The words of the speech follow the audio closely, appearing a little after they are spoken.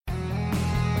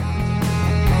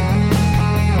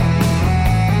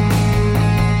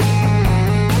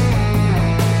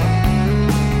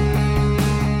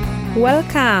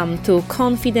Welcome to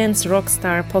Confidence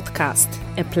Rockstar Podcast,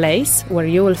 a place where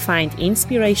you will find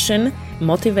inspiration,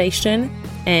 motivation,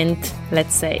 and,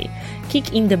 let's say,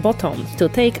 kick in the bottom to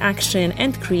take action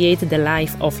and create the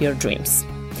life of your dreams.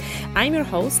 I'm your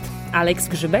host, Alex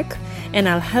Grzybek, and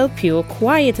I'll help you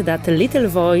quiet that little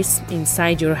voice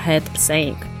inside your head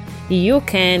saying, "You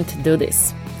can't do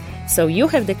this." So you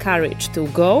have the courage to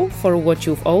go for what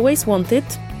you've always wanted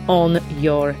on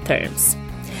your terms.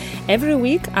 Every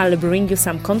week, I'll bring you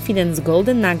some confidence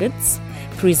golden nuggets,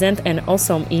 present an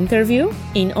awesome interview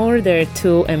in order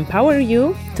to empower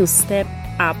you to step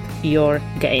up your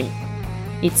game.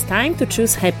 It's time to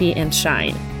choose happy and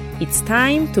shine. It's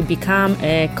time to become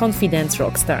a confidence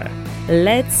rockstar.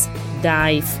 Let's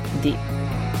dive deep.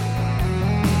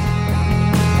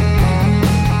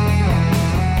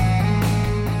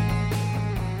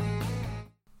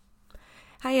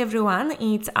 Hi everyone,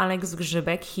 it's Alex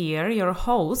Grzybek here, your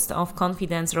host of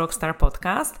Confidence Rockstar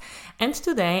Podcast, and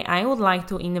today I would like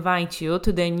to invite you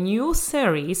to the new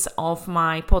series of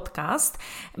my podcast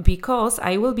because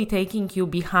I will be taking you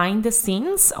behind the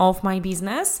scenes of my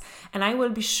business and I will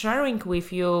be sharing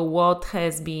with you what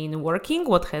has been working,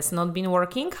 what has not been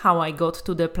working, how I got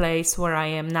to the place where I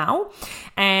am now,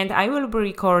 and I will be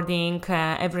recording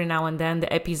every now and then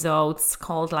the episodes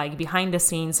called like behind the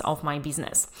scenes of my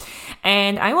business.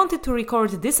 And I wanted to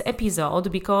record this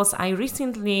episode because I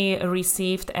recently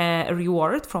received a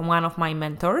reward from one of my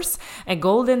mentors, a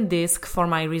golden disc for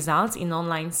my results in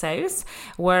online sales,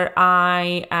 where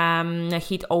I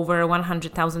hit over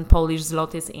 100,000 Polish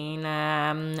zlotys in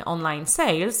online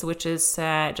sales, which is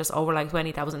just over like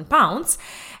 20,000 pounds.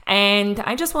 And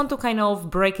I just want to kind of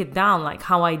break it down, like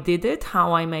how I did it,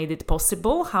 how I made it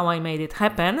possible, how I made it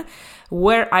happen,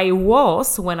 where I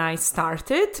was when I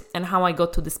started, and how I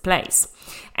got to this place.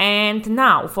 And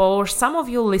now, for some of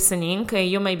you listening,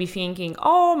 you may be thinking,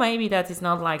 oh, maybe that is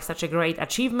not like such a great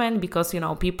achievement because,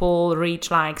 people reach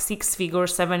like 6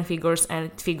 figures, 7 figures,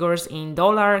 and figures in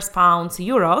dollars, pounds,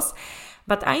 euros.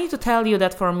 But I need to tell you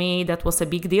that for me, that was a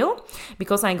big deal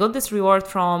because I got this reward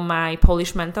from my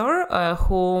Polish mentor,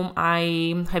 whom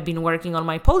I have been working on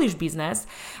my Polish business.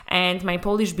 And my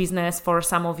Polish business, for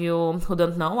some of you who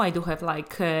don't know, I do have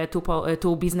like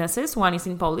two businesses. One is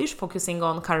in Polish, focusing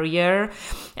on career,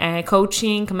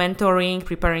 coaching, mentoring,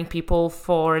 preparing people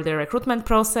for the recruitment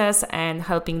process and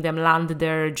helping them land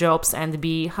their jobs and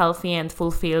be healthy and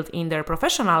fulfilled in their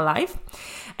professional life.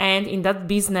 And in that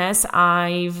business,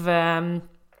 I've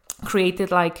created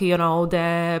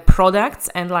the products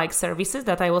and like services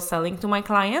that I was selling to my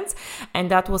clients,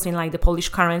 and that was in like the Polish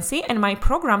currency, and my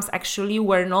programs actually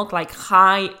were not like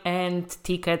high-end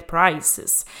ticket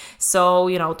prices. So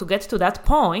to get to that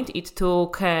point, it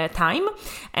took time,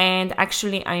 and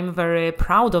actually I'm very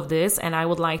proud of this, and I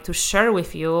would like to share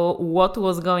with you what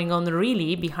was going on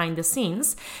really behind the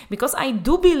scenes, because I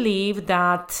do believe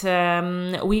that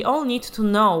we all need to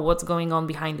know what's going on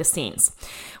behind the scenes.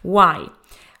 Why?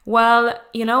 Well,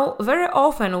 very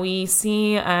often we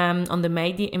see on the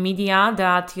media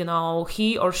that,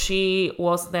 he or she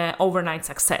was the overnight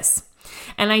success.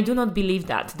 And I do not believe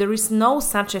that. There is no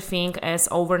such a thing as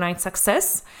overnight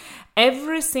success.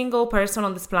 Every single person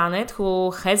on this planet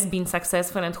who has been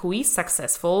successful and who is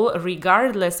successful,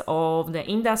 regardless of the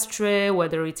industry,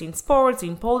 whether it's in sports,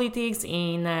 in politics,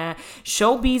 in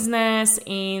show business,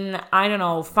 in,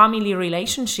 family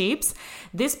relationships,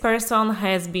 this person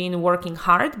has been working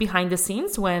hard behind the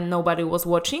scenes when nobody was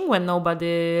watching, when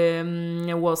nobody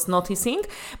was noticing,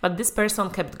 but this person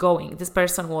kept going. This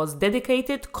person was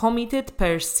dedicated, committed,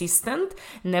 persistent,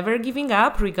 never giving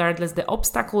up, regardless the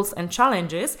obstacles and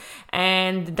challenges,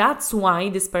 and that's why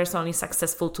this person is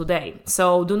successful today.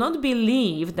 So do not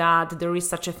believe that there is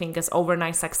such a thing as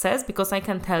overnight success, because I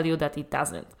can tell you that it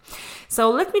doesn't. So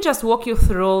let me just walk you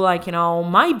through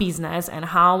my business and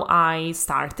how I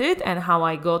started and how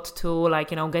I got to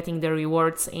getting the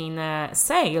rewards in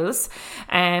sales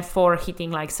for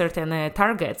hitting certain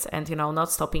targets and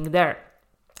not stopping there.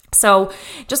 So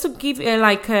just to give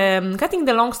cutting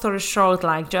the long story short,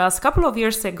 just a couple of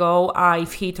years ago,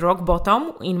 I've hit rock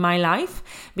bottom in my life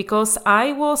because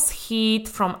I was hit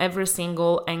from every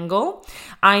single angle.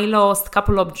 I lost a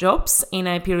couple of jobs in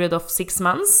a period of 6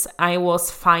 months. I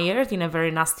was fired in a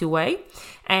very nasty way.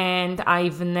 and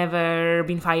I've never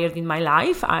been fired in my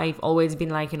life. I've always been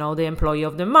like, the employee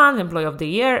of the month, employee of the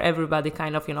year. Everybody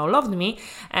kind of, loved me.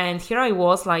 And here I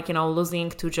was like, losing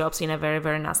 2 jobs in a very,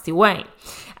 very nasty way.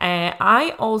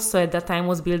 I also at that time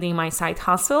was building my side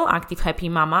hustle, Active Happy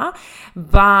Mama,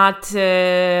 but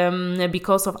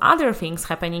because of other things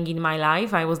happening in my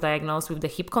life, I was diagnosed with the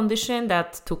hip condition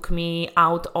that took me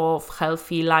out of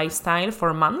healthy lifestyle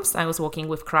for months. I was walking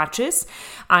with crutches.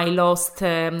 I lost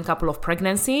a couple of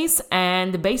pregnancies,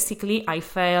 and basically I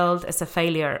felt as a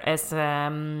failure as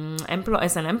an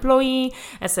employee,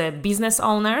 as a business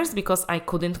owner, because I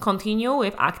couldn't continue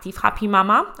with Active Happy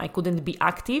Mama. I couldn't be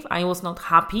active. I was not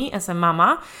happy as a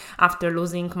mama after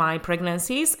losing my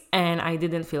pregnancies, and I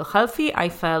didn't feel healthy. I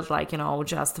felt like,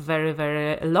 just very,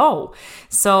 very low.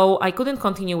 So I couldn't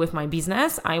continue with my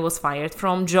business. I was fired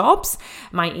from jobs.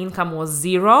 My income was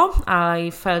 0.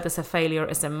 I felt as a failure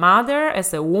as a mother,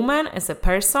 as a woman, as a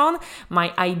person.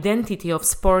 My identity of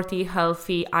sporty,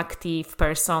 healthy, active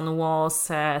person was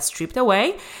stripped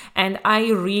away, and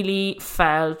I really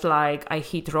felt like I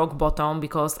hit rock bottom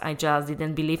because I just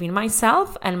didn't believe in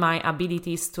myself and my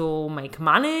abilities to make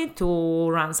money, to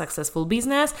run successful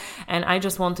business, and I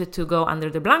just wanted to go under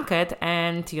the blanket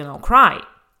and, cry.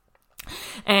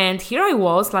 And here I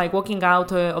was like walking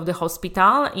out of the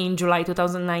hospital in July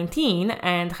 2019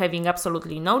 and having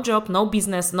absolutely no job, no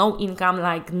business, no income,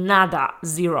 like nada,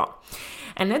 0.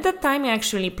 And at that time, I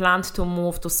actually planned to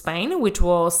move to Spain, which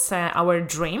was our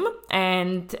dream.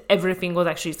 And everything was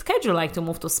actually scheduled like to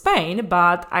move to Spain.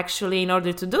 But actually, in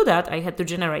order to do that, I had to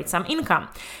generate some income.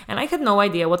 And I had no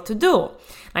idea what to do.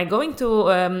 Like going to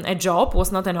a job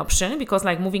was not an option because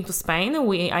like moving to Spain,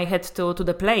 I had to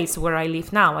the place where I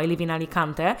live now. I live in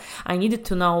Alicante. I needed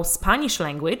to know Spanish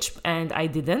language and I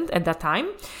didn't at that time.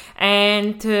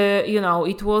 And,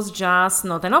 it was just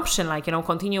not an option. Like,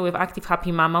 continue with Active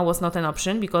Happy Mama was not an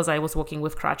option because I was walking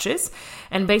with crutches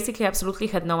and basically absolutely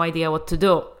had no idea what to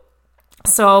do.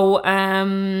 So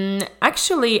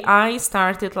actually I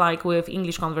started like with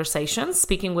English conversations,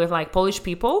 speaking with like Polish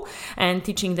people and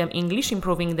teaching them English,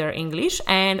 improving their English.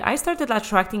 And I started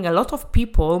attracting a lot of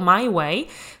people my way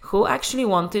who actually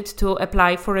wanted to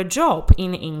apply for a job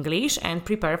in English and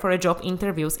prepare for a job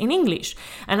interviews in English.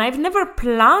 And I've never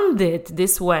planned it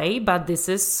this way, but this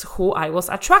is who I was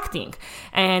attracting.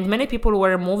 And many people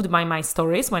were moved by my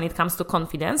stories when it comes to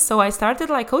confidence. So I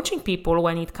started like coaching people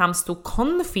when it comes to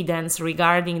confidence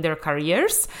regarding their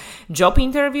careers, job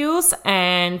interviews,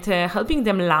 and helping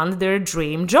them land their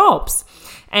dream jobs.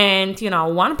 And,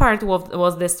 one part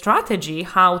was the strategy,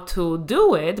 how to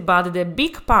do it, but the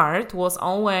big part was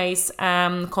always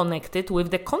connected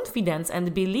with the confidence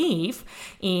and belief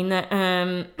in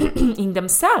in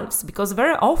themselves. Because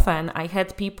very often I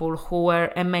had people who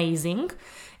were amazing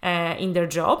in their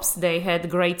jobs. They had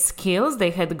great skills,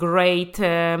 they had great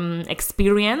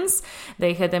experience,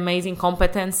 they had amazing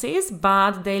competencies,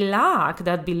 but they lack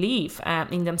that belief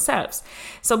in themselves.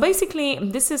 So basically,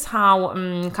 this is how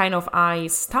kind of I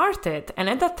started. And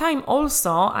at that time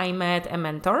also, I met a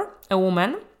mentor, a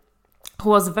woman,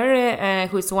 who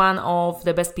is one of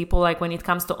the best people like when it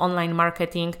comes to online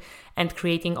marketing and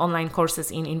creating online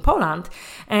courses in Poland.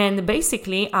 And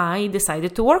basically, I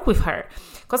decided to work with her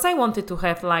because I wanted to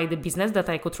have like the business that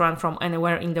I could run from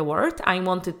anywhere in the world. I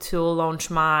wanted to launch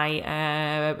my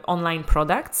online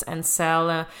products and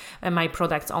sell my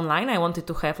products online. I wanted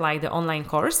to have like the online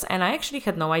course, and I actually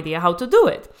had no idea how to do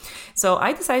it. So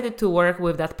I decided to work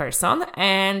with that person.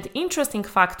 And interesting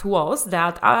fact was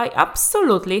that I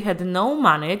absolutely had no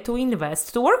money to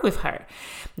invest to work with her.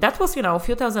 That was, a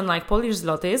few thousand like Polish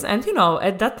zlotys. And,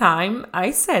 at that time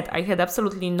I said I had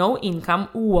absolutely no income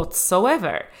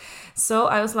whatsoever. So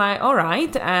I was like, all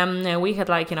right, we had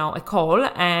like, a call,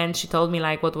 and she told me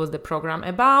like what was the program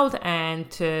about and,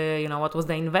 what was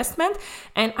the investment.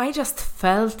 And I just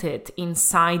felt it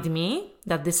inside me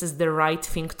that this is the right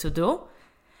thing to do.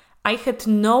 I had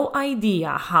no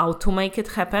idea how to make it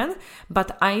happen,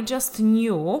 but I just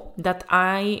knew that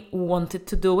I wanted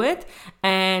to do it,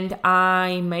 and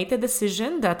I made a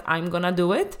decision that I'm gonna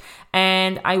do it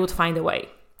and I would find a way.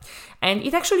 And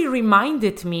it actually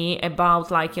reminded me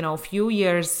about like, a few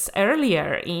years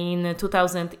earlier in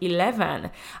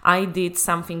 2011, I did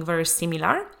something very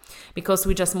similar. Because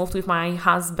we just moved with my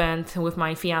husband, with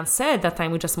my fiancé at that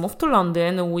time, we just moved to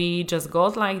London. We just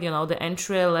got like, the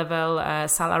entry-level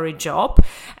salary job.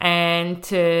 And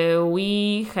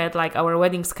we had like our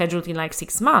wedding scheduled in like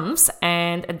 6 months. And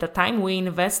and at the time we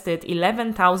invested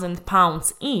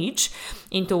 £11,000 each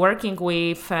into working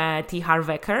with T. Harv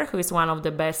Eker, who is one of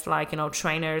the best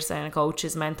trainers and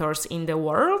coaches, mentors in the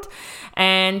world.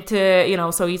 And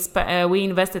so we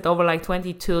invested over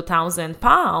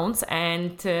 £22,000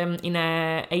 and in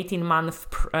a 18-month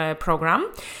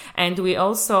program. And we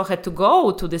also had to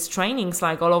go to these trainings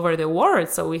all over the world,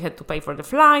 so we had to pay for the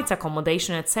flights,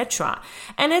 accommodation, etc.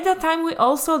 And at that time we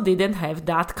also didn't have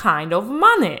that kind of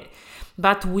money.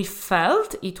 But we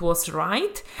felt it was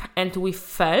right, and we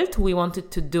felt we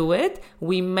wanted to do it.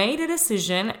 We made a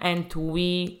decision and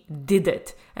we did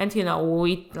it. And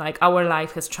our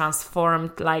life has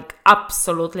transformed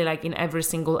absolutely in every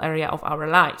single area of our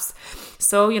lives.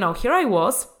 So here I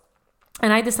was,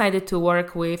 and I decided to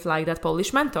work with that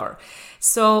Polish mentor.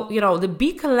 So, the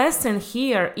big lesson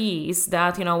here is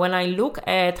that, when I look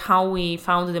at how we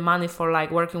found the money for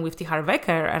working with T. Harv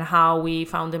Eker and how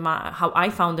I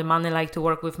found the money to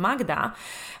work with Magda,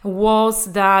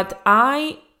 was that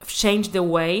I changed the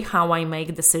way how I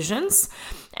make decisions.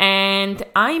 And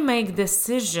I make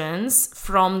decisions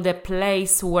from the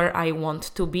place where I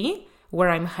want to be,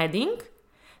 where I'm heading,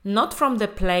 not from the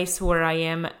place where I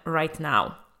am right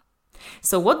now.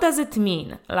 So what does it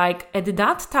mean? At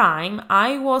that time,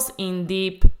 I was in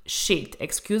deep shit,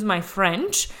 excuse my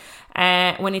French,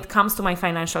 when it comes to my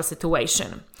financial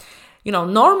situation.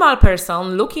 Normal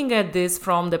person looking at this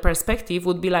from the perspective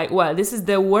would be well, this is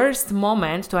the worst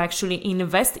moment to actually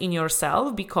invest in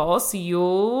yourself because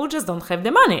you just don't have the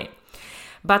money.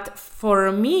 But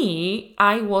for me,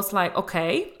 I was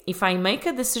okay, if I make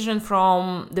a decision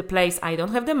from the place I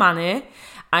don't have the money,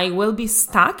 I will be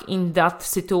stuck in that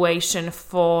situation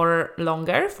for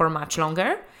much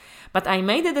longer. But I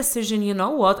made a decision,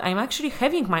 I'm actually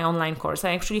having my online course.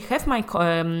 I actually have my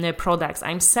products.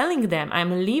 I'm selling them.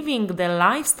 I'm living the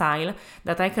lifestyle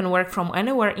that I can work from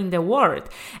anywhere in the world.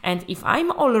 And if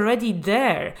I'm already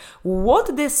there,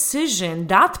 what decision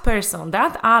that person,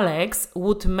 that Alex,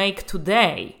 would make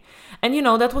today? And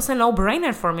that was a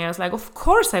no-brainer for me. I was of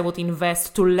course I would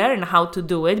invest to learn how to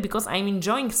do it because I'm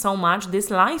enjoying so much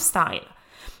this lifestyle.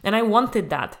 And I wanted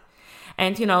that.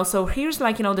 And, so here's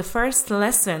the first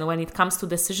lesson when it comes to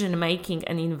decision making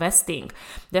and investing.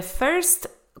 The first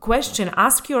question,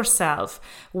 ask yourself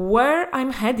where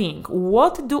I'm heading,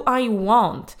 what do I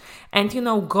want? And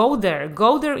go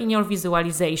there in your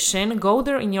visualization, go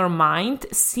there in your mind,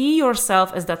 see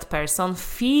yourself as that person,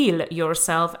 feel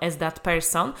yourself as that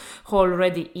person who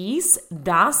already is,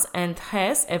 does, and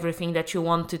has everything that you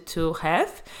wanted to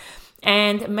have,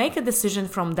 and make a decision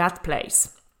from that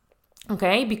place.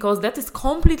 Okay, because that is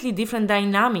completely different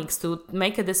dynamics to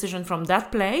make a decision from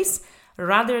that place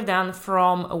rather than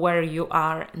from where you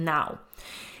are now.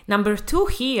 Number 2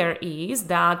 here is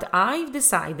that I've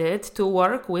decided to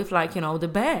work with the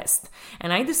best,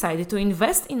 and I decided to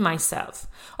invest in myself.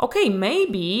 Okay,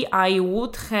 maybe I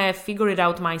would have figured it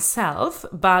out myself,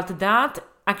 but that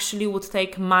actually would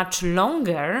take much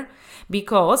longer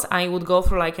because I would go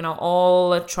through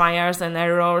all trials and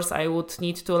errors. I would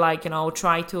need to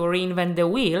try to reinvent the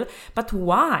wheel. But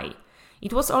why?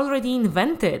 It was already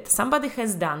invented. Somebody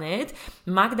has done it.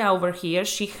 Magda over here,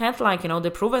 she had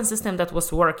the proven system that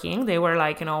was working. There were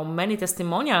many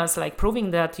testimonials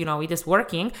proving that it is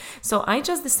working. So I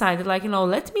just decided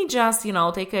let me just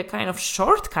take a kind of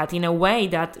shortcut in a way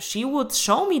that she would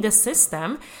show me the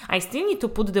system. I still need to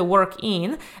put the work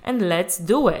in, and let's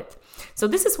do it. So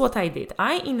this is what I did.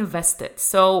 I invested.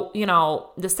 So,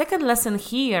 the second lesson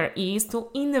here is to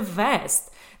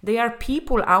invest. There are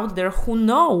people out there who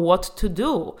know what to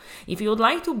do. If you would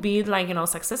like to build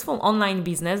successful online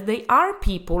business, there are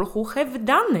people who have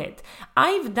done it.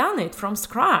 I've done it from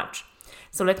scratch.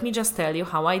 So let me just tell you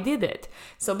how I did it.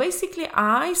 So basically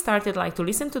I started to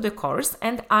listen to the course,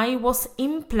 and I was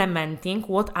implementing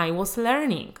what I was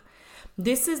learning.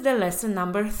 This is the lesson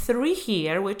number 3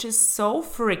 here, which is so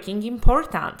freaking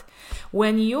important.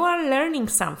 When you are learning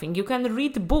something, you can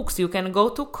read books, you can go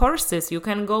to courses, you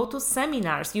can go to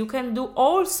seminars, you can do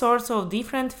all sorts of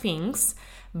different things,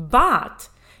 but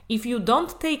if you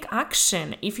don't take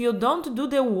action, if you don't do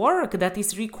the work that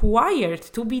is required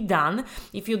to be done,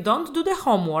 if you don't do the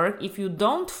homework, if you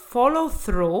don't follow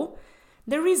through,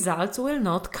 the results will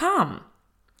not come.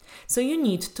 So you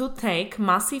need to take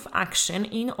massive action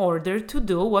in order to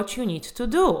do what you need to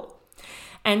do.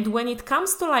 And when it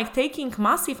comes to taking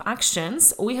massive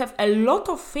actions, we have a lot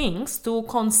of things to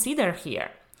consider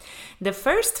here. The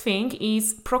first thing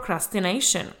is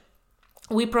procrastination.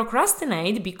 We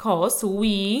procrastinate because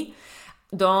we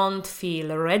don't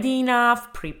feel ready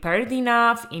enough, prepared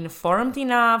enough, informed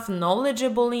enough,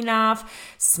 knowledgeable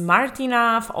enough, smart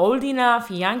enough, old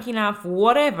enough, young enough,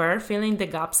 whatever, fill in the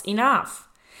gaps enough.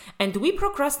 And we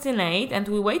procrastinate and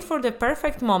we wait for the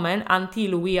perfect moment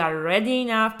until we are ready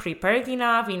enough, prepared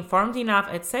enough, informed enough,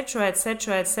 etc.,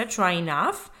 etc., etc.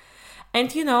 enough. And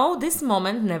this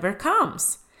moment never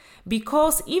comes.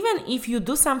 Because even if you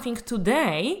do something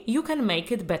today, you can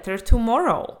make it better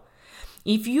tomorrow.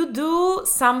 If you do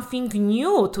something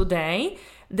new today,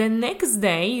 the next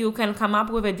day you can come up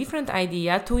with a different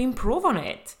idea to improve on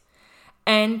it.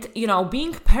 And,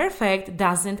 being perfect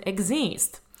doesn't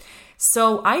exist.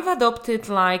 So I've adopted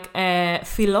like a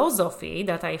philosophy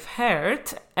that I've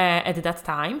heard at that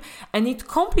time, and it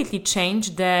completely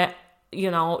changed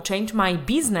changed my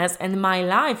business and my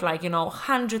life,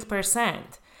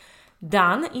 100%.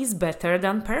 Done is better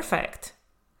than perfect.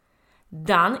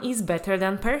 Done is better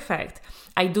than perfect.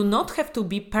 I do not have to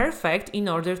be perfect in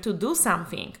order to do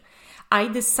something. I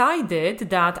decided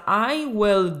that I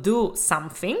will do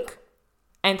something,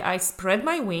 and I spread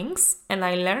my wings and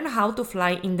I learn how to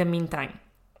fly in the meantime.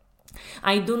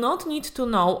 I do not need to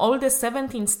know all the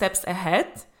 17 steps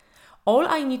ahead. All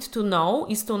I need to know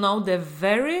is to know the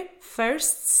very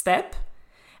first step.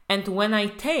 And when I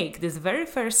take this very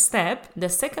first step, the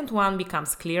second one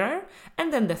becomes clearer,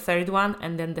 and then the third one,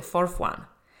 and then the fourth one.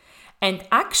 And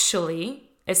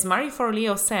actually, as Marie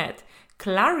Forleo said,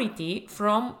 clarity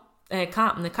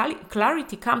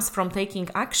comes from taking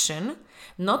action,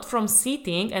 not from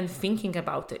sitting and thinking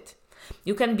about it.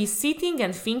 You can be sitting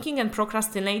and thinking and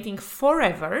procrastinating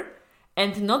forever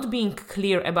and not being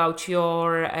clear about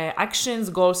your actions,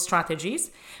 goals, strategies.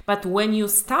 But when you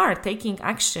start taking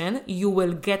action, you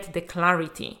will get the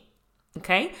clarity.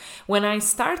 Okay? When I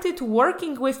started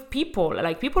working with people,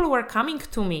 people were coming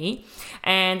to me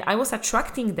and I was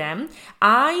attracting them,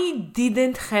 I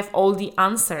didn't have all the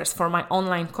answers for my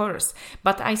online course,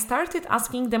 but I started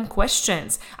asking them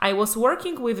questions. I was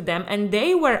working with them and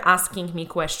they were asking me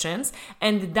questions,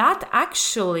 and that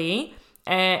actually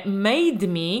made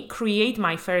me create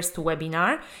my first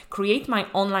webinar, create my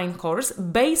online course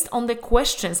based on the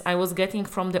questions I was getting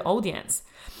from the audience.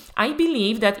 I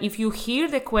believe that if you hear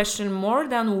the question more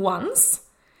than once,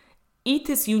 it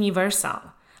is universal.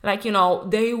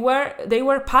 They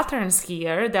were patterns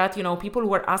here that, people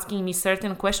were asking me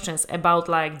certain questions about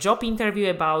job interview,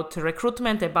 about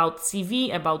recruitment, about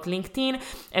CV, about LinkedIn,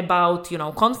 about,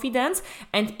 confidence,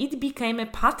 and it became a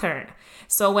pattern.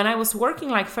 So when I was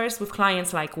working first with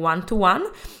clients one-to-one,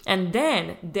 and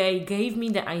then they gave me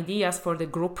the ideas for the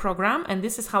group program, and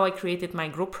this is how I created my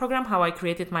group program, how I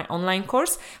created my online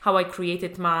course, how I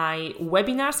created my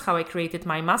webinars, how I created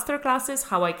my masterclasses,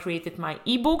 how I created my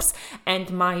ebooks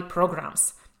and my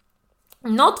programs.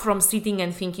 Not from sitting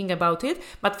and thinking about it,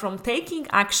 but from taking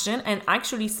action and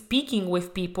actually speaking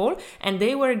with people, and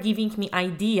they were giving me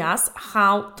ideas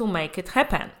how to make it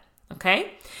happen.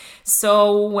 Okay?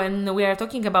 So when we are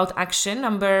talking about action,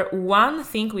 number one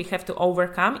thing we have to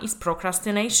overcome is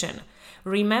procrastination.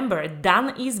 Remember,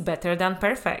 done is better than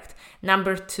perfect.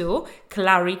 Number two,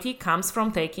 clarity comes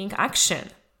from taking action.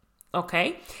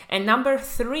 Okay? And number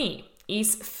three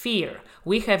is fear.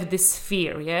 We have this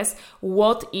fear, yes?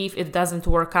 What if it doesn't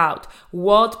work out?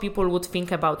 What people would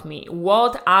think about me?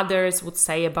 What others would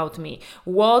say about me?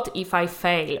 What if I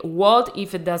fail? What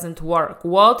if it doesn't work?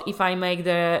 What if I make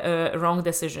the wrong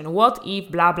decision? What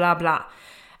if blah, blah, blah?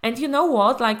 And you know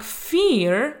what?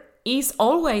 Fear is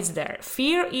always there.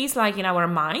 Fear is in our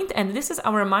mind, and this is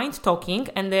our mind talking,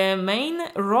 and the main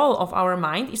role of our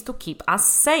mind is to keep us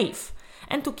safe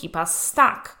and to keep us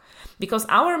stuck. Because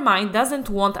our mind doesn't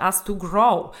want us to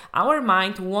grow. Our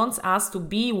mind wants us to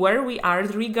be where we are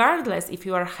regardless if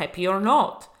you are happy or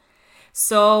not.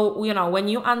 So, when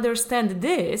you understand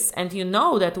this and you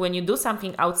know that when you do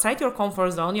something outside your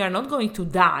comfort zone, you are not going to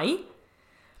die,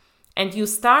 and you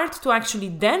start to actually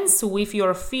dance with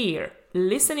your fear,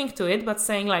 listening to it, but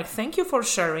saying thank you for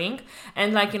sharing,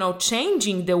 and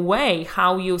changing the way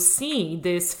how you see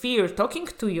this fear talking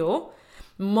to you,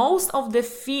 most of the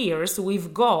fears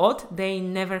we've got, they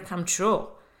never come true.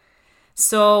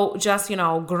 So just,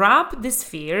 grab this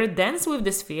fear, dance with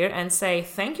this fear and say,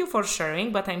 thank you for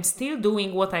sharing, but I'm still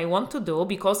doing what I want to do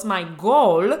because my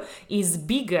goal is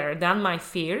bigger than my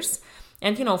fears.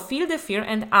 And, feel the fear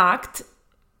and act,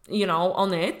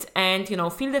 on it, and,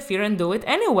 feel the fear and do it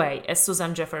anyway, as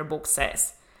Susan Jeffer book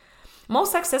says.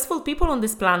 Most successful people on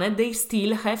this planet, they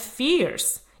still have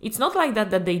fears. It's not like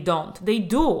that they don't. They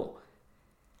do.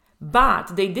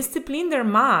 but they discipline their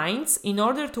minds in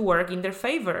order to work in their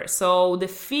favor. So the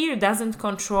fear doesn't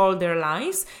control their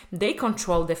lives, they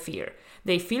control the fear.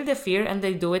 They feel the fear and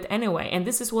they do it anyway. And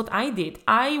this is what I did.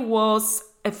 I was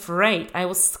afraid, I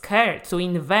was scared to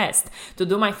invest, to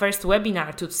do my first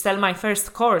webinar, to sell my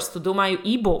first course, to do my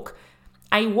ebook.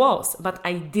 I was, but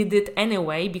I did it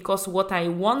anyway because what I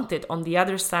wanted on the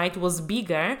other side was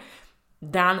bigger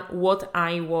than what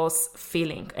I was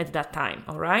feeling at that time,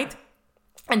 all right?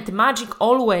 And magic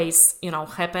always,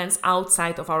 happens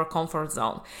outside of our comfort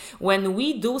zone. When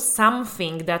we do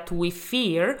something that we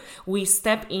fear, we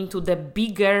step into the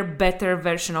bigger, better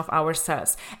version of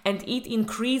ourselves. And it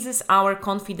increases our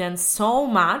confidence so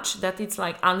much that it's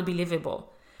like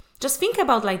unbelievable. Just think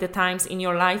about like the times in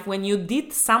your life when you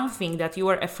did something that you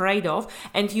were afraid of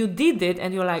and you did it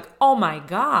and you're like, oh my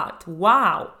God,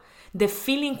 wow. The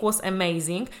feeling was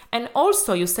amazing. And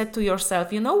also you said to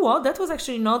yourself, you know what, that was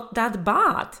actually not that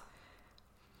bad.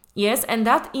 Yes, and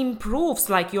that improves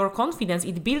like your confidence.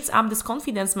 It builds up this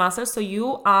confidence muscle so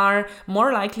you are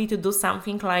more likely to do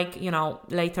something like,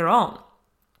 later on.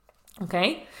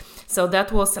 Okay, so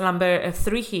that was number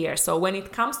 3 here. So when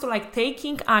it comes to like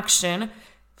taking action,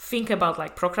 think about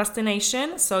like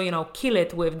procrastination. So, kill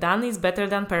it with done is better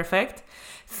than perfect.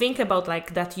 Think about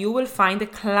like that you will find the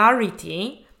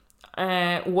clarity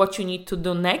what you need to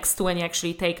do next when you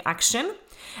actually take action.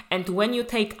 And when you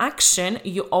take action,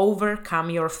 you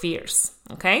overcome your fears.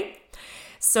 Okay?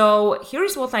 So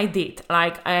here's what I did.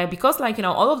 Because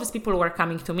all of these people were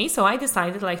coming to me, so I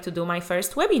decided to do my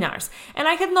first webinars. And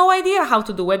I had no idea how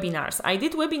to do webinars. I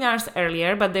did webinars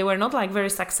earlier, but they were not very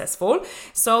successful.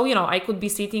 So, I could be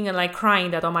sitting and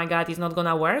crying that, oh my God, it's not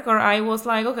gonna work. Or I was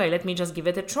like, okay, let me just give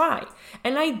it a try.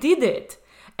 And I did it.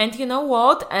 And you know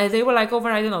what? They were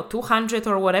over, 200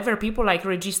 or whatever people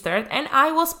registered. And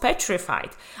I was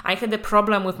petrified. I had a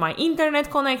problem with my internet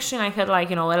connection. I had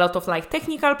a lot of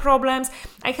technical problems.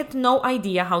 I had no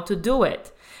idea how to do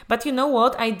it. But you know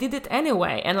what? I did it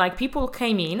anyway. And people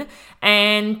came in.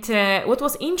 And what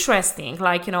was interesting,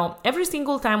 every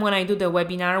single time when I do the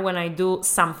webinar, when I do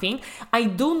something, I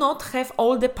do not have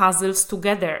all the puzzles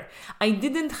together. I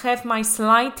didn't have my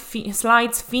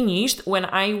slides finished when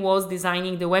I was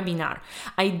designing the webinar.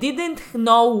 I didn't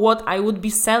know what I would be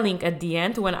selling at the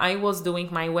end when I was doing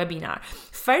my webinar.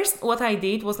 First, what I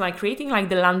did was creating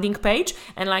the landing page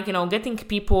and getting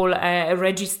people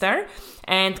register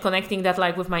and connecting that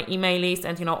with my email list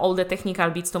and all the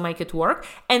technical bits to make it work.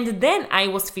 And then I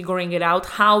was figuring it out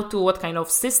what kind of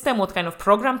system, what kind of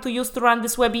program to use to run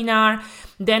this webinar.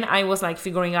 Then I was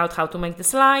figuring out how to make the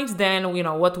slides. Then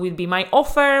what would be my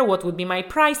offer, what would be my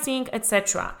pricing,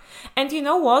 etc. And you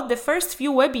know what? The first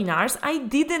few webinars I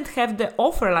didn't have the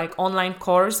offer online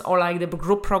course or the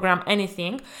group program,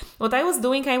 anything. What I was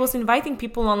doing, I was inviting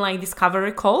people on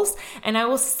discovery calls, and I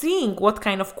was seeing what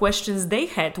kind of questions they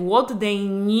had, what they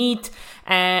need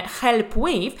help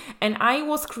with, and I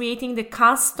was creating the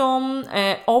custom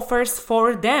offers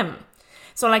for them.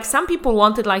 So some people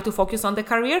wanted to focus on the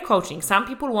career coaching. Some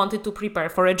people wanted to prepare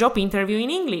for a job interview in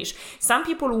English. Some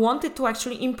people wanted to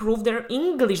actually improve their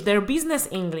English, their business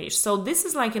English. So this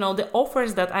is the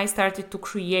offers that I started to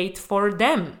create for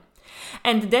them.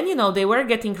 And then, they were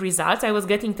getting results. I was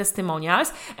getting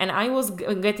testimonials, and I was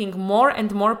getting more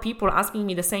and more people asking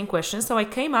me the same questions. So I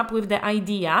came up with the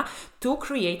idea to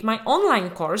create my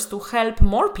online course to help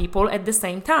more people at the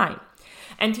same time.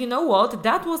 And you know what?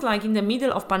 That was in the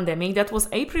middle of pandemic. That was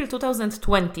April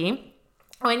 2020.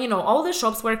 When, all the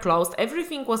shops were closed,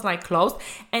 everything was closed,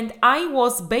 and I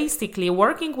was basically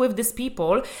working with these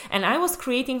people, and I was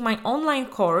creating my online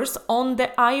course on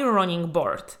the ironing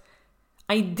board.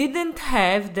 I didn't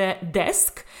have the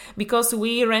desk because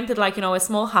we rented a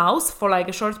small house for a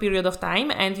short period of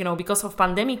time, and because of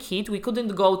pandemic hit, we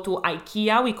couldn't go to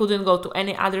IKEA, we couldn't go to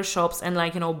any other shops and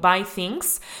buy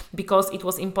things because it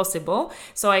was impossible.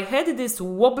 So I had this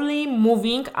wobbly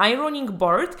moving ironing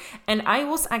board, and I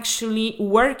was actually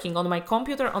working on my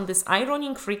computer on this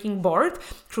ironing freaking board,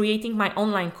 creating my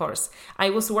online course. I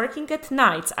was working at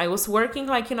nights. I was working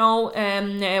waking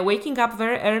up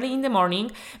very early in the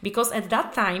morning, because at that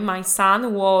time my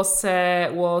son was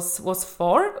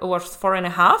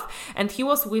 4.5, and he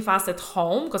was with us at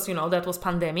home because that was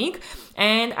pandemic,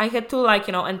 and I had to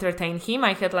entertain him.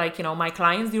 I had my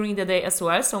clients during the day as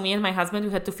well, so me and my husband,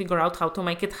 we had to figure out how to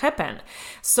make it happen.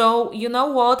 So you know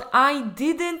what, I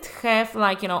didn't have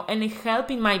any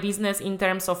help in my business in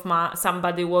terms of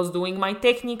somebody was doing my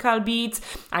technical bits.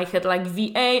 I had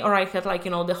VA, or I had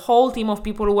the whole team of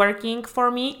people working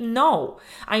for me. No,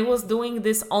 I was doing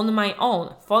this on my own,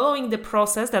 following the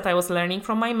process that I was learning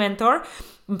from my mentor,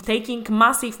 taking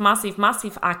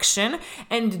massive action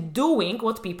and doing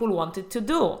what people wanted to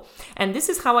do. And this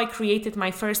is how I created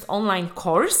my first online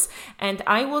course, and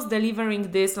I was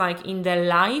delivering this like in the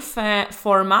live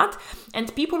format,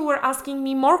 and people were asking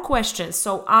me more questions,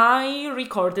 so I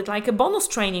recorded like a bonus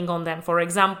training on them. For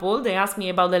example, they asked me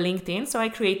about the LinkedIn, so I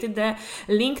created the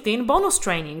LinkedIn bonus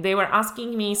training. They were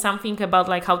asking me something about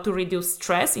like how to reduce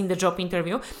stress in the job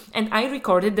interview, and I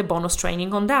recorded the bonus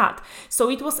training on that. So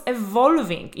it was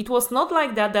evolving. It was not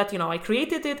like that I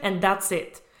created it and that's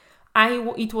it.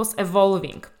 It was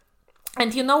evolving.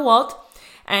 And you know what?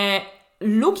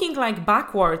 Looking like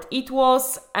backward, it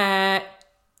was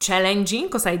challenging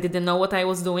because I didn't know what I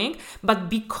was doing, but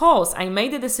because I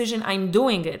made a decision, I'm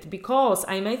doing it, because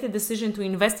I made a decision to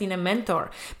invest in a mentor,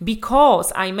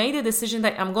 because I made a decision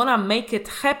that I'm gonna make it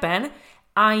happen,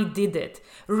 I did it,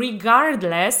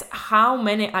 regardless how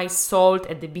many I sold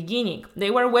at the beginning. They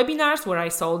were webinars where I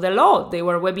sold a lot. They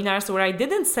were webinars where I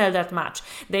didn't sell that much.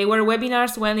 They were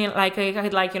webinars when I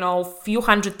had few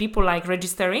hundred people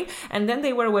registering, and then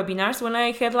they were webinars when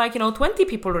I had 20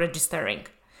 people registering.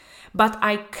 But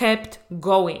I kept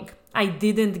going. I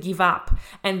didn't give up.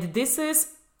 And this is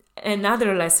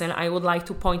another lesson I would like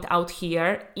to point out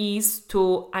here, is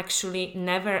to actually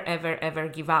never, ever, ever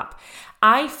give up.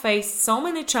 I faced so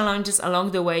many challenges along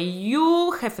the way.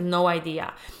 You have no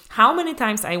idea how many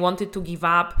times I wanted to give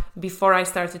up before I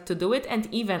started to do it, and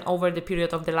even over the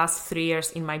period of the last 3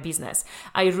 years in my business.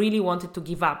 I really wanted to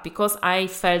give up because I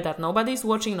felt that nobody is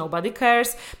watching, nobody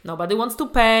cares, nobody wants to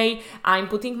pay. I'm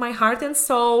putting my heart and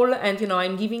soul, and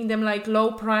I'm giving them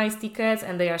low price tickets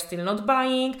and they are still not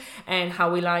buying, and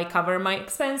how will I cover my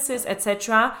expenses,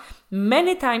 etc.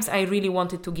 Many times I really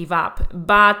wanted to give up,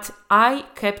 but I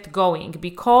kept going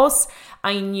because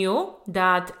I knew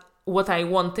that what I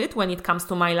wanted when it comes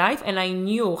to my life, and I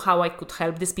knew how I could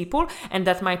help these people, and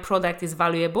that my product is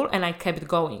valuable, and I kept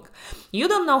going. You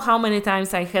don't know how many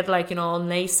times I had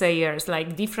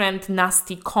naysayers, different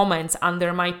nasty comments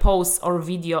under my posts or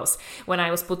videos when I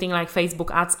was putting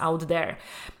Facebook ads out there.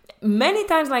 Many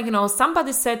times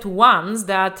somebody said once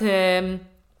that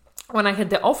when I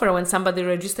had the offer, when somebody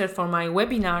registered for my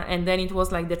webinar, and then it was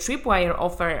the Tripwire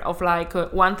offer of a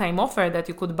one-time offer that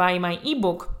you could buy my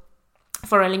ebook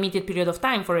for a limited period of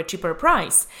time for a cheaper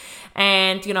price.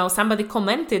 And, somebody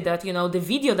commented that, the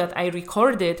video that I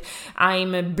recorded,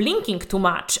 I'm blinking too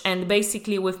much. And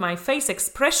basically with my face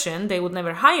expression, they would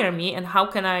never hire me. And how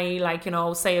can I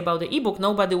say about the ebook,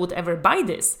 nobody would ever buy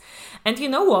this. And you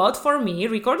know what? For me,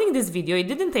 recording this video, it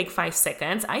didn't take 5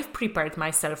 seconds. I've prepared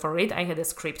myself for it. I had a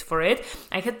script for it.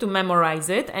 I had to memorize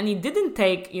it. And it didn't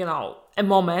take, a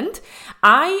moment.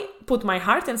 I put my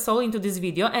heart and soul into this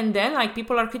video, and then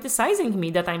people are criticizing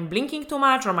me that I'm blinking too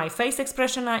much, or my face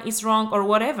expression is wrong, or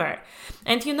whatever.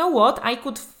 And you know what? I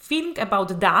could think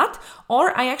about that,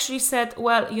 or I actually said,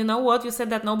 well, you know what? You said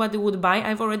that nobody would buy.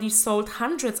 I've already sold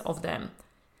hundreds of them.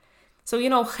 So,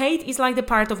 hate is the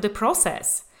part of the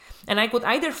process. And I could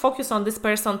either focus on this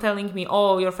person telling me,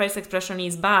 oh, your face expression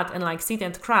is bad, and sit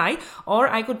and cry, or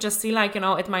I could just see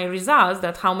at my results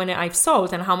that how many I've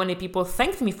sold and how many people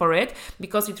thanked me for it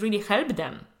because it really helped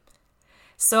them.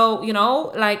 So,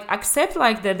 accept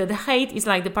that the hate is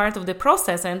the part of the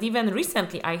process. And even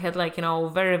recently I had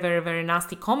very, very, very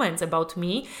nasty comments about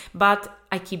me, but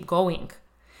I keep going.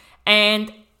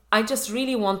 And I just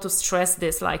really want to stress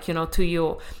this, to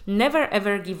you. Never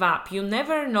ever give up. You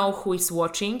never know who is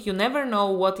watching. You never know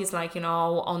what is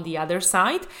on the other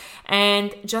side,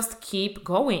 and just keep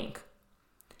going.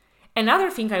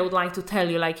 Another thing I would like to tell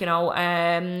you,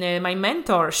 my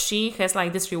mentor, she has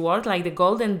this reward, the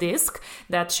golden disc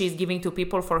that she's giving to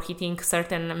people for hitting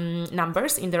certain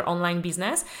numbers in their online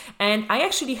business. And I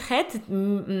actually had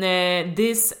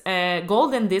this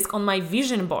golden disc on my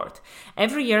vision board.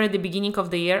 Every year at the beginning of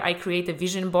the year, I create a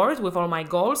vision board with all my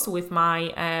goals, with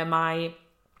my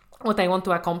what I want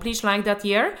to accomplish that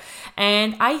year.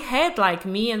 And I had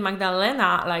me and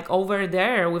Magdalena over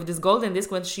there with this golden disc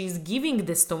when she's giving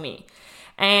this to me.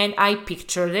 And I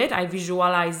pictured it, I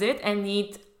visualized it, and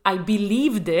I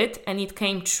believed it, and it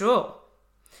came true.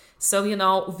 So,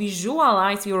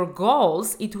 visualize your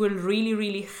goals. It will really,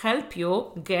 really help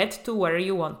you get to where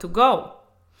you want to go.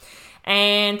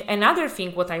 And another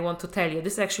thing what I want to tell you,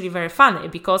 this is actually very funny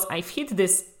because I've hit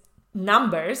these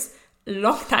numbers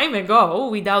long time ago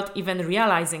without even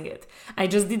realizing it. I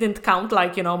just didn't count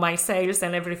my sales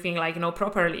and everything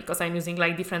properly because I'm using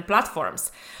different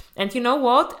platforms. And you know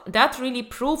what? That really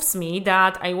proves me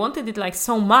that I wanted it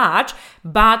so much,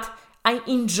 but I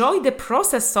enjoyed the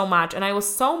process so much, and I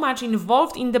was so much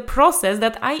involved in the process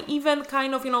that I even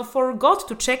forgot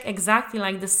to check exactly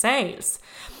the sales.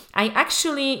 I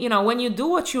actually, when you do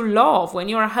what you love, when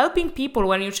you are helping people,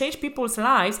 when you change people's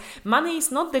lives, money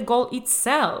is not the goal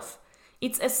itself.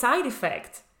 It's a side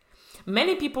effect.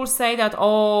 Many people say that,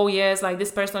 oh yes, like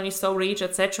this person is so rich,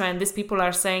 etc. And these people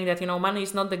are saying that, money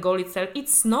is not the goal itself.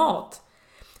 It's not.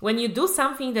 When you do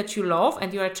something that you love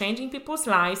and you are changing people's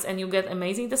lives and you get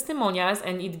amazing testimonials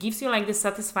and it gives you like the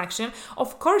satisfaction,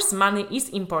 of course money is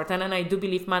important, and I do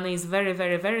believe money is very,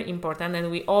 very, very important,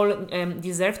 and we all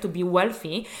deserve to be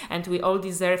wealthy, and we all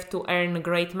deserve to earn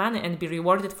great money and be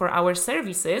rewarded for our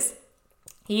services.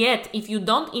 Yet, if you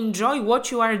don't enjoy what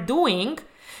you are doing,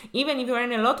 even if you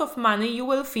earn a lot of money, you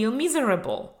will feel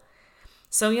miserable.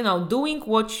 So, doing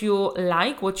what you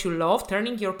like, what you love,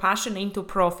 turning your passion into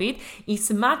profit is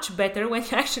much better when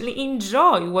you actually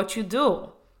enjoy what you do.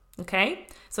 Okay?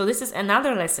 So this is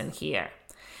another lesson here.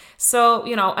 So,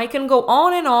 I can go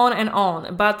on and on and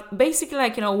on, but basically,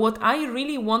 what I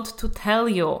really want to tell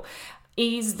you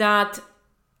is that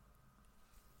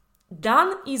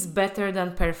done is better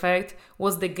than perfect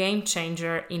was the game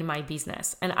changer in my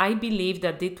business. And I believe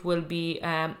that it will be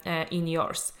in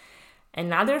yours.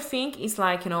 Another thing is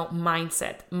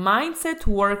mindset. Mindset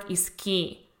work is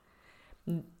key.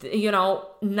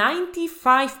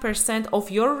 95% of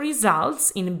your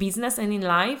results in business and in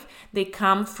life, they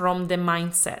come from the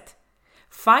mindset.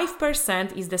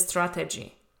 5% is the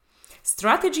strategy.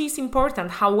 Strategy is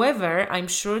important. However, I'm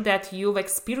sure that you've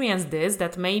experienced this,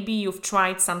 that maybe you've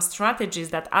tried some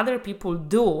strategies that other people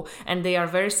do and they are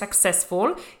very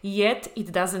successful, yet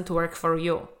it doesn't work for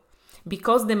you.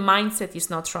 Because the mindset is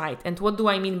not right. And what do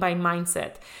I mean by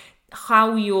mindset?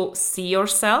 How you see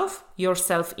yourself, your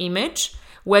self-image,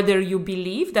 whether you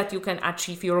believe that you can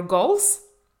achieve your goals,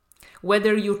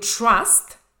 whether you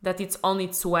trust that it's on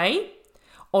its way,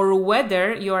 or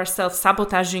whether you are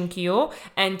self-sabotaging you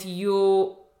and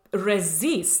you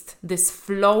resist this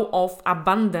flow of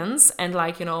abundance and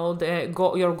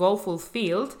your goal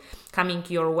fulfilled coming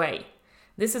your way.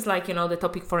 This is the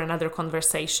topic for another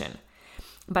conversation.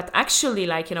 But actually,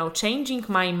 changing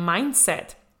my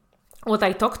mindset, what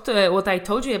I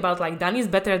told you about, done is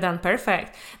better than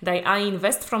perfect, that I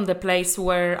invest from the place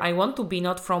where I want to be,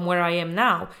 not from where I am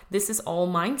now. This is all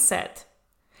mindset.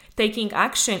 Taking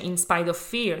action in spite of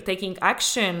fear, taking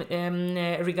action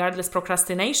regardless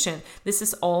procrastination. This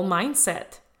is all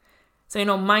mindset. So,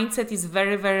 mindset is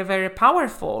very, very, very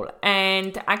powerful.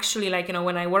 And actually,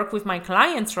 when I work with my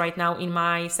clients right now in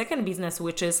my second business,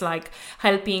 which is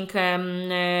helping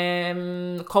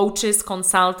coaches,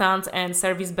 consultants, and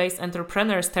service-based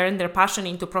entrepreneurs turn their passion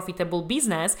into profitable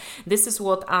business, this is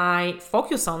what I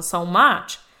focus on so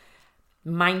much.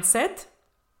 Mindset,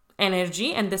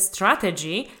 energy, and the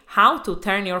strategy how to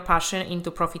turn your passion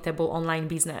into profitable online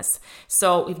business.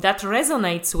 So if that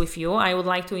resonates with you, I would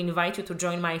like to invite you to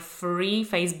join my free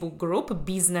Facebook group,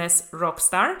 Business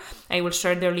Rockstar. I will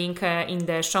share the link in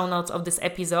the show notes of this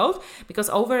episode,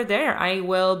 because over there I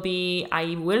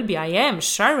am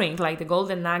sharing the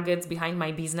golden nuggets behind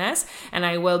my business, and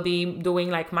I will be doing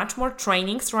much more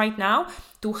trainings right now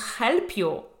to help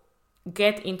you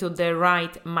get into the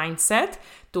right mindset,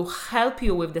 to help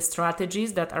you with the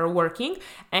strategies that are working,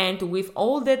 and with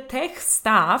all the tech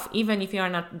stuff, even if you are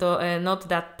not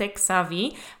that tech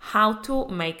savvy, how to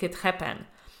make it happen.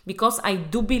 Because I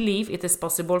do believe it is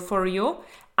possible for you.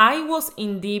 I was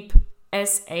in deep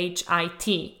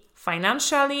SHIT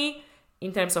financially,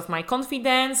 in terms of my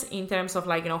confidence, in terms of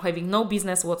having no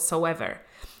business whatsoever.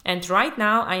 And right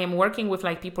now I am working with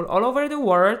people all over the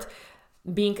world,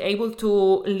 being able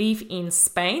to live in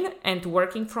Spain and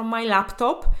working from my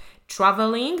laptop,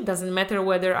 traveling, doesn't matter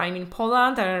whether I'm in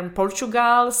Poland or in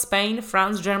Portugal, Spain,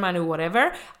 France, Germany,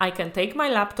 whatever. I can take my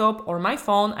laptop or my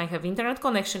phone, I have internet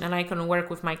connection, and I can work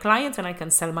with my clients and I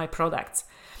can sell my products.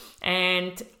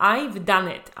 And I've done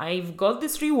it. I've got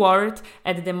this reward.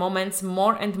 At the moment,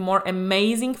 more and more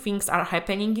amazing things are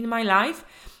happening in my life.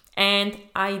 And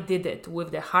I did it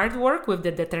with the hard work, with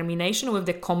the determination, with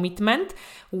the commitment,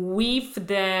 with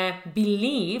the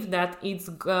belief that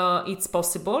it's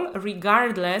possible,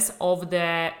 regardless of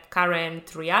the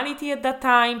current reality at that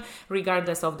time,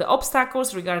 regardless of the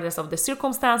obstacles, regardless of the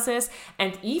circumstances.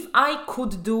 And if I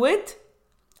could do it,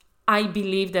 I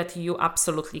believe that you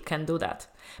absolutely can do that.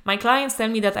 My clients tell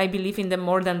me that I believe in them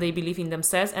more than they believe in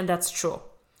themselves, and that's true.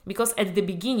 Because at the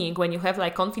beginning, when you have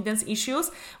confidence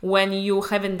issues, when you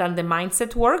haven't done the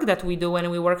mindset work that we do when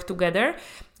we work together,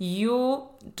 you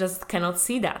just cannot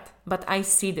see that. But I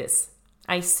see this.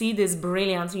 I see this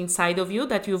brilliance inside of you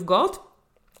that you've got,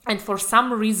 and for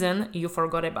some reason you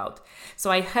forgot about.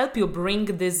 So I help you bring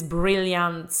this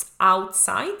brilliance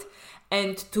outside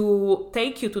and to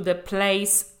take you to the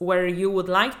place where you would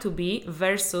like to be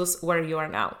versus where you are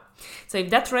now. So if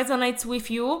that resonates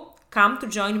with you, come to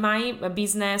join my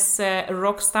Business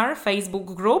Rockstar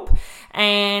Facebook group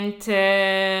and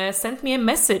send me a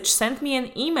message, send me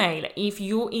an email if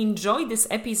you enjoyed this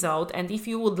episode and if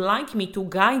you would like me to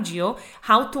guide you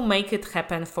how to make it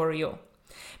happen for you.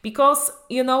 Because,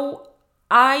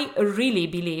 I really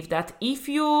believe that if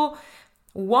you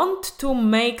want to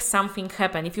make something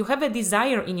happen, if you have a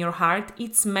desire in your heart,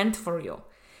 it's meant for you.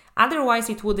 Otherwise,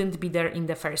 it wouldn't be there in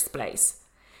the first place.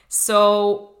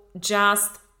 So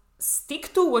just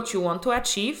stick to what you want to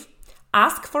achieve.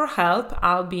 Ask for help.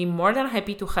 I'll be more than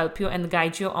happy to help you and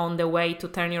guide you on the way to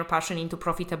turn your passion into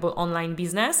profitable online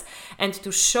business and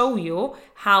to show you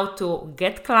how to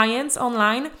get clients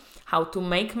online, how to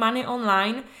make money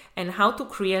online, and how to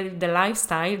create the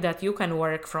lifestyle that you can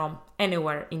work from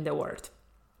anywhere in the world.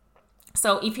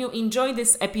 So if you enjoyed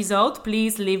this episode,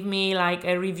 please leave me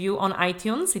a review on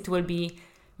iTunes. It will be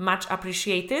much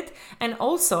appreciated. And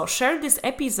also share these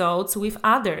episodes with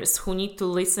others who need to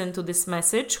listen to this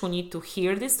message, who need to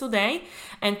hear this today,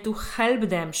 and to help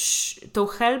them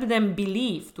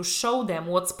believe, to show them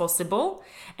what's possible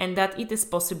and that it is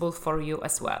possible for you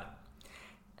as well.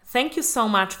 Thank you so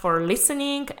much for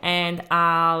listening, and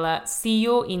I'll see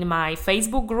you in my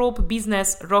Facebook group,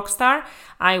 Business Rockstar.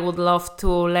 I would love to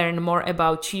learn more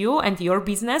about you and your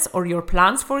business or your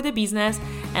plans for the business,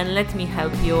 and let me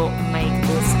help you make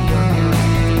this your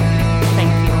reality.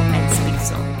 Thank you, and speak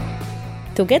soon.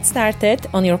 To get started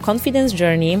on your confidence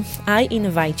journey, I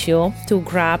invite you to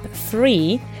grab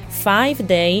free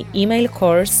 5-day email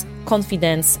course,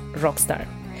 Confidence Rockstar.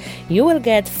 You will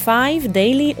get 5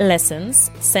 daily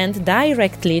lessons sent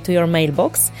directly to your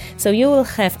mailbox, so you will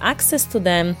have access to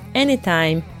them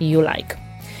anytime you like.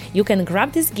 You can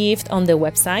grab this gift on the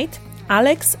website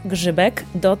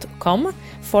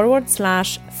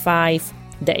alexgrzybek.com/5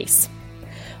 days.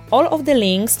 All of the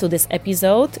links to this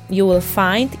episode you will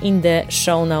find in the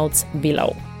show notes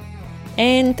below.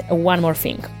 And one more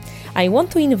thing. I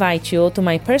want to invite you to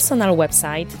my personal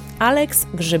website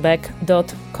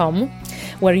alexgrzybek.com,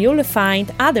 where you'll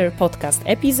find other podcast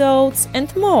episodes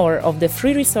and more of the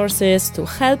free resources to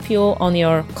help you on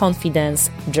your confidence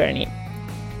journey.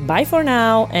 Bye for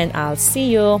now, and I'll see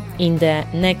you in the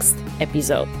next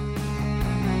episode.